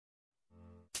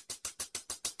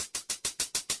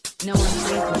No one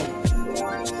plays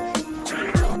me.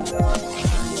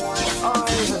 I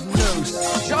have no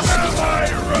just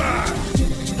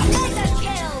Mega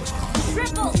kill!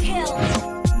 Triple kill!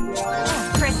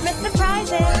 Christmas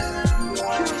surprises!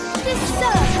 This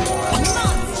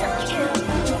monster kill!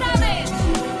 Savage!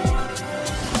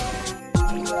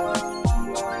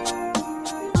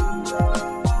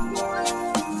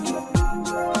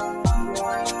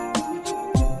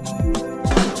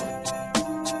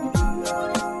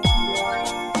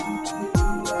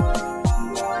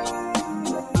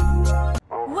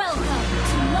 Welcome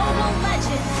to Mobile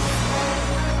Legends!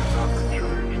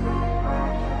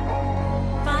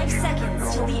 5 seconds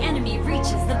till the enemy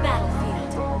reaches the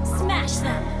battlefield. Smash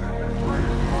them!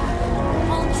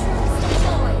 All troops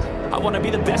deployed! I wanna be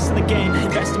the best in the game,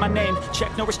 invest in my name.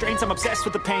 Check no restraints, I'm obsessed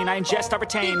with the pain. I ingest, I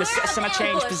retain, assess and I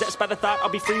change. Possessed by the thought I'll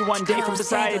be free one day from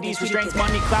society's restraints.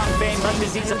 Money, clout, and fame, love,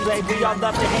 disease, and plague. We all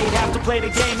love to hate, have to play the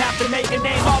game, have to make a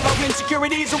name. All our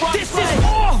insecurities are on display. This is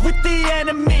war with the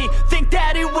enemy, think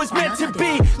that it was meant to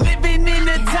be. Living in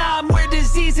a time where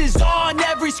disease is on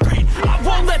every screen. I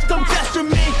won't let them fester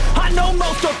me, I know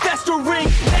most are festering.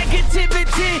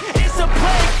 Negativity is a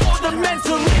plague for the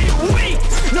mentally weak.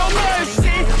 No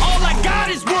mercy, all I got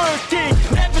is working.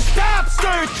 Never stop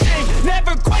searching,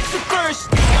 never quite so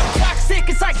thirsty. I'm toxic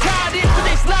and psychotic, with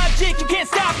this logic, you can't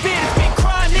stop it. It's been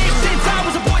chronic since I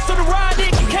was a boy, so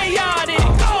neurotic and chaotic.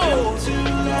 Go! To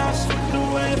last with the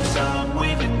webs I'm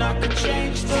weaving, I could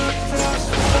change the past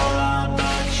with all I'm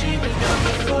achieving. Got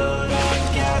the foot on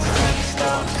gas, never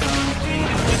stop competing.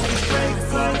 If you break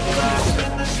like glass,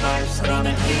 then this life's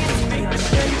gonna eat it. Make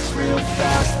mistakes real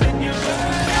fast, then you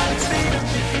learn how to beat them.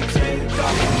 If you take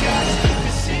off the gas, you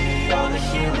can see all the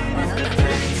healing. If the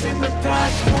pain's in the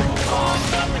past, move on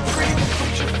from the cream.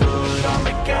 Put your foot on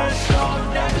the gas,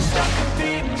 don't never stop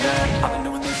competing, yeah. I've been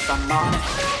doing this, I'm on it.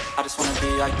 I just wanna be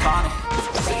iconic.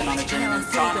 Sitting on a dream and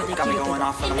tonic. Got me going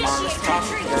off on a marvelous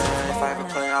topic, yeah. If I ever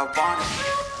play, I want it.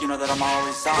 You know that I'm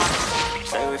always on it.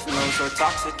 Stay away from those who are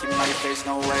toxic. Keep me out your face,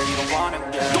 no way, you don't want it,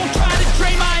 yeah. Don't try to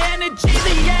drain my energy.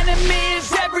 The enemy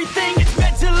is everything. It's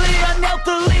mentally,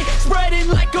 unhealthily spreading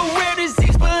like a rare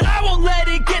disease. But I won't let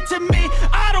it get to me.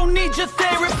 I don't need your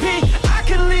therapy. I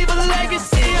can leave a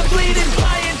legacy of bleeding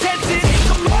by intensity.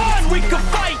 Come on, we can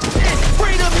fight this.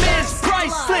 Freedom is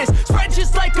priceless. Spread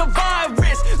just like a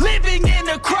virus. Living in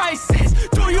a crisis.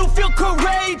 Do you feel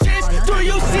courageous? Do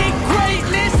you seek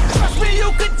greatness? Trust me,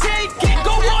 you can take it.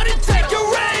 Go on and take your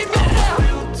aim.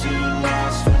 Built to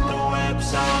last with the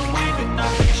webs I'm weaving. I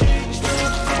can change the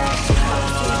past.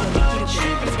 I'm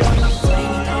achieving. Got my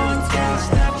foot on gas.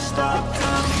 Never stop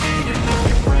competing. If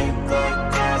you break like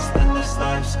glass, then this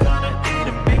life's gonna eat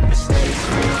it. Make mistakes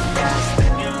real fast,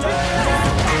 then you learn how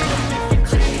to beat them. If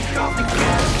you take off the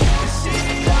gas, you can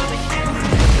see all the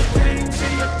healing. If the pain's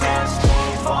in the past,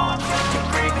 move on from the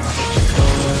grievance. Put your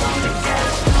foot on the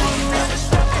gas, don't never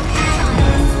stop competing.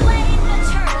 Slain the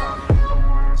turtle!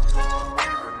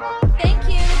 Thank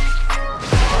you!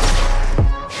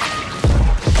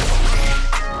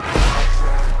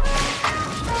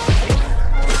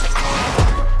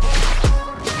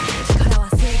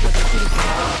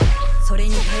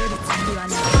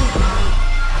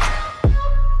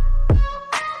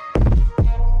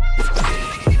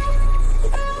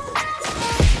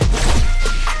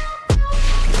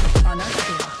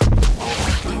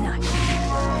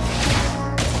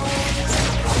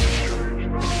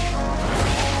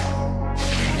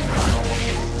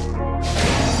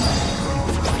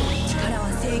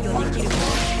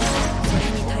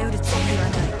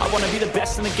 I wanna be the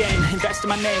best in the game, invest in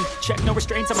my name. Check no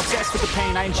restraints, I'm obsessed with the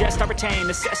pain. I ingest, I retain,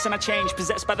 assess and I change.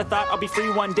 Possessed by the thought I'll be free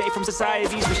one day from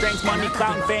society's restraints. Money,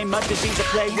 clout, and fame, mud, disease, a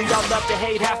plague. We all love to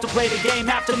hate, have to play the game,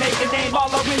 have to make a name. All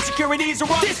our insecurities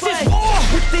are on display. This is war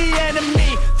with the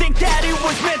enemy, think that it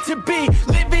was meant to be.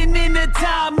 Living in a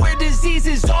time where disease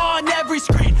is on every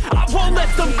screen. I won't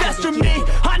let them fester me,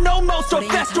 I know most are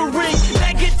festering.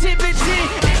 Negativity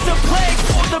is a plague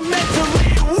for the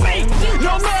mentally weak.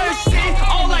 No mercy,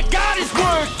 all I got is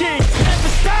working. Never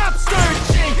stop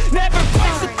searching, never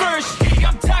quite so thirsty.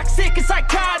 I'm toxic and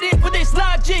psychotic, with this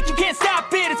logic, you can't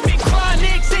stop it. It's been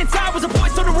chronic since I was a boy,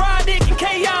 so neurotic and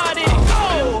chaotic.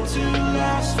 Go! To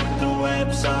last with the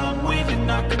webs I'm weaving,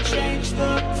 I could change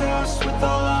the past with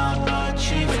all I'm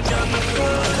achieving. Got my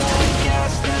foot on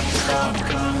gas, never stop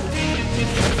competing. If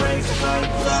you break like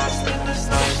glass, then this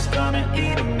life's gonna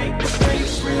eat 'em. Make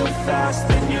mistakes real fast,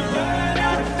 then you learn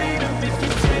how to beat 'em. If you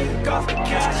take off the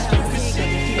cast, you can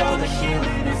see all the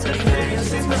healing. If the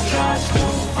pain's in the trash,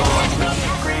 move on from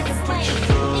the grief and put your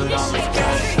foot on the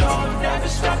gas. Don't never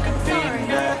stop competing,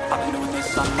 yeah. I've been doing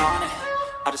this, I'm on it.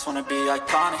 I just wanna be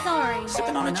iconic. Sorry.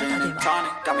 Sipping on a gin and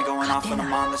tonic, got me going off when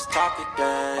I'm on this topic.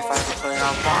 Yeah, if I ever play,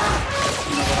 I want it.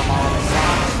 You know that I'm always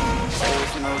on it. Stay away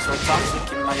from those who are toxic.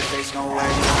 Keep 'em out your face, know where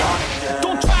you want it. Yeah.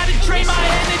 Don't try to drain my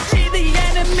energy. The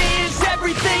enemy is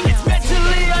everything. It's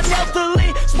mentally, unhealthily,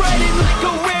 spreading like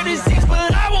a rare disease.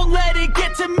 But I won't let it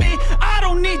get to me. I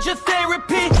don't need your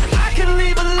therapy. I can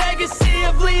leave a legacy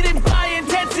of leading by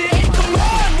intensity. Come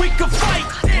on, we can fight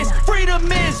this.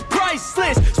 Freedom is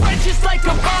priceless. Spread just like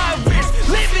a virus.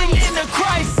 Living in a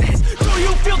crisis. Do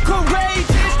you feel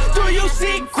courageous? Do you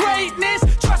see greatness?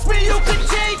 Trust me, you can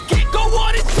take it. Go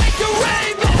on and take your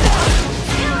aim.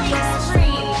 Killing spree.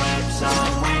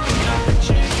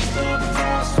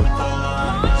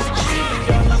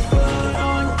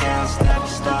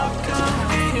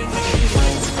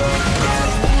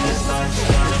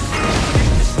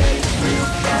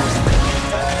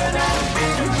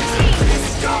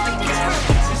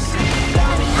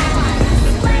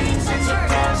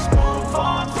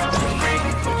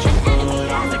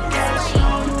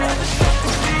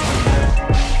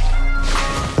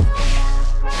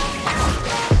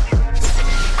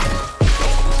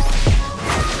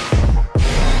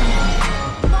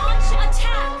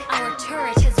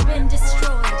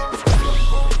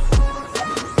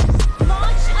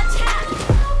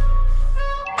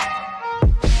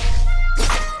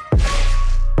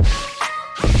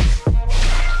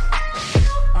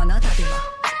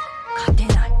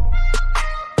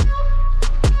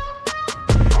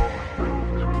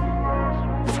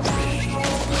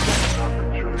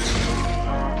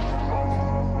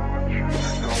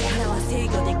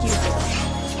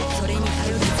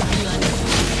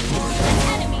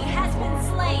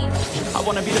 I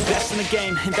wanna be the best in the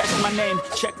game, invest in my name.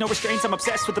 Check no restraints, I'm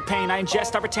obsessed with the pain. I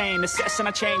ingest, I retain, assess and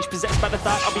I change. Possessed by the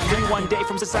thought I'll be free one day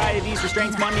from society's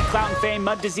restraints. Money, clout and fame,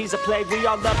 mud, disease, a plague. We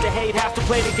all love to hate, have to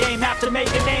play the game, have to make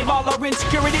a name. All our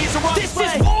insecurities are on This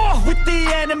display. is war with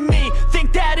the enemy.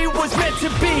 Think that it was meant to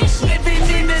be. Living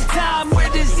in a time where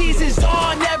disease is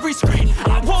on every screen.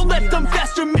 I won't let them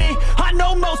fester me. I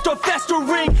know most are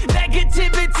festering.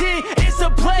 Negativity is a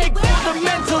plague for the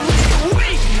mentally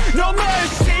weak. No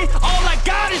mercy, all I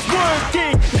got is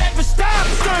working. Never stop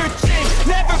searching,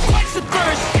 never quite so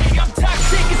thirsty. I'm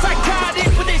toxic and psychotic,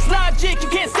 but there's logic. You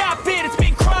can't stop it, it's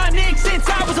been chronic since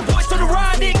I was a boy, so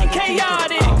neurotic and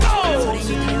chaotic. Oh!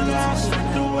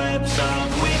 The webs I'm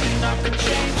weaving up and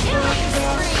changing.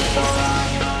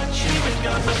 I'm not cheating,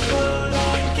 got my foot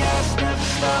on gas. Never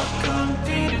stop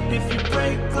competing. If you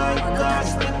break like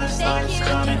glass, then this life's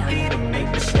gonna need 'em. Make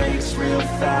mistakes real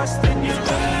fast, then you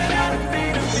learn how to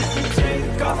beat 'em. If you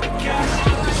take off the cast,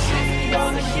 you can see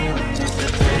all the healing. Just the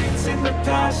things in the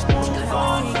past. Move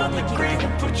on from the grave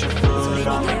and put your foot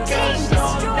on the gas.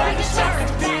 No, never stop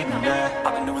competing. Yeah,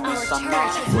 I've been doing this, I'm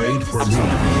not. Wait for I just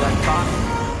wanna me. be iconic.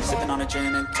 Sipping on a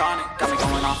gin and tonic, got me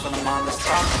going off when I'm on this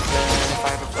topic. Yeah, if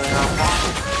I ever play, I want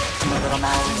it. You know that I'm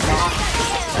always on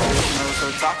it. Stay away from those who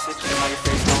are toxic. You know your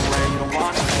face, know where you don't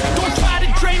want it. Yeah. Don't try to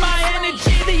drain my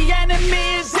energy. The enemy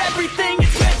is everything.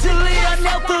 It's mentally,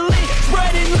 unhealthily,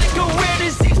 spreading like a rare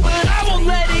disease. But I won't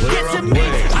let it get to me.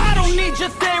 I don't need your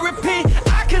therapy.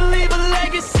 I can leave a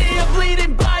legacy of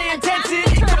leading by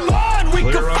intensity. Come on, we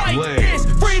can fight this.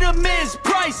 Freedom is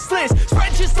priceless.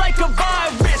 Spread just like a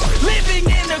virus. Living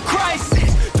in a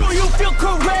crisis. Do you feel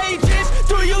courageous?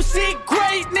 Do you see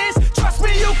greatness? Trust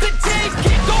me, you can take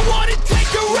it. Go on and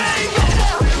take your aim.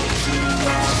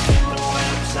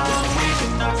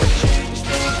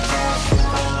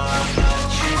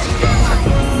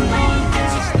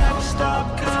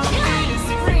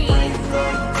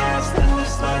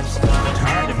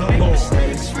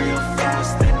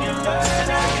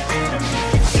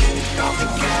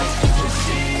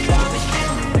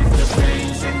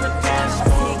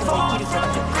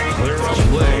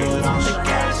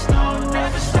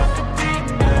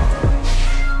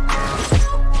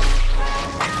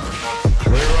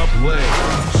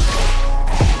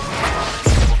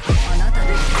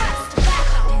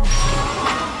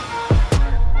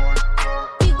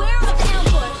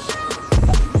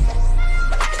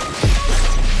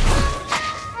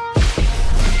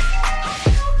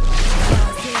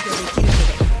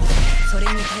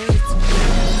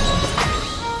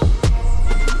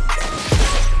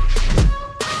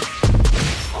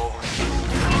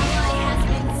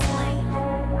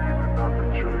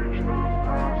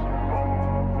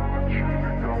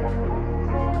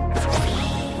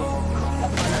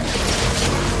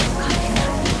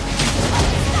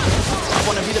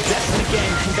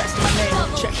 Invest in my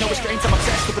name. Check no restraints, I'm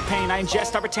obsessed with the pain. pain. I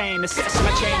ingest, I retain, assess and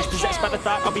I change. Possessed by the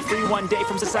thought I'll be free one day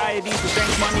from society's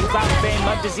restraints. Money, clout, fame,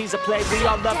 love, disease, a plague. We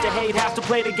all love to hate, have to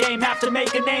play the game, have to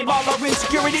make a name. All our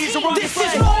insecurities are on display.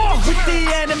 This is war with the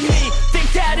enemy. Think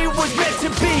that it was meant to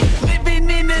be. Living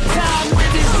in a time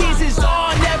where disease is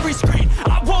on every screen.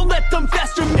 I won't let them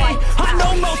fester me. I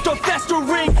know most are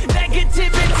festering.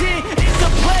 Negativity is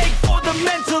a plague for the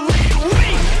mentally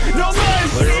weak. No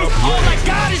mercy, all I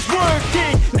got is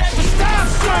working. Never stop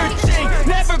searching,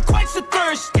 never quench the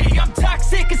thirsty. I'm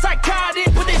toxic and psychotic,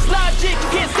 with this logic you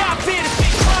can't stop it. It's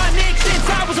been chronic since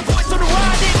I was a boy, so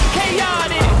neurotic,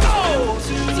 chaotic. Go!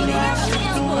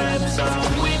 The webs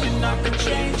I'm weaving, I can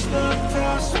change the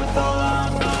past with all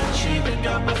I'm achieving.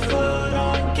 Got my foot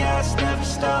on gas, never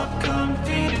stop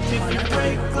competing. If you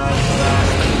break like glass,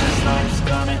 then this life's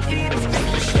gonna eat 'em.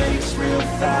 Make mistakes real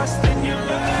fast, then you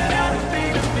learn how to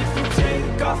beat 'em. If you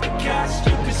take off the cast,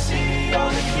 you can see all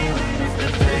the healing. If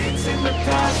the pain's in the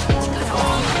past, move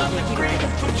on from the green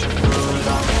and put your foot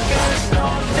on the gas. No,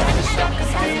 never stop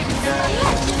competing, girl.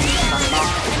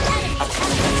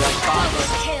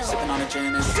 Sipping on a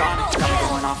gin and tonic, got me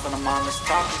going off when I'm on this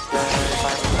topic. Yeah, if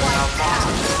I ever run out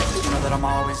of you know that I'm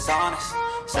always honest.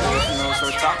 Stay away from those who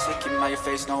are toxic, keep 'em out your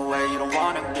face, no way, you don't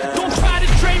want it. Yeah. Don't try to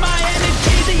drain my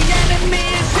energy.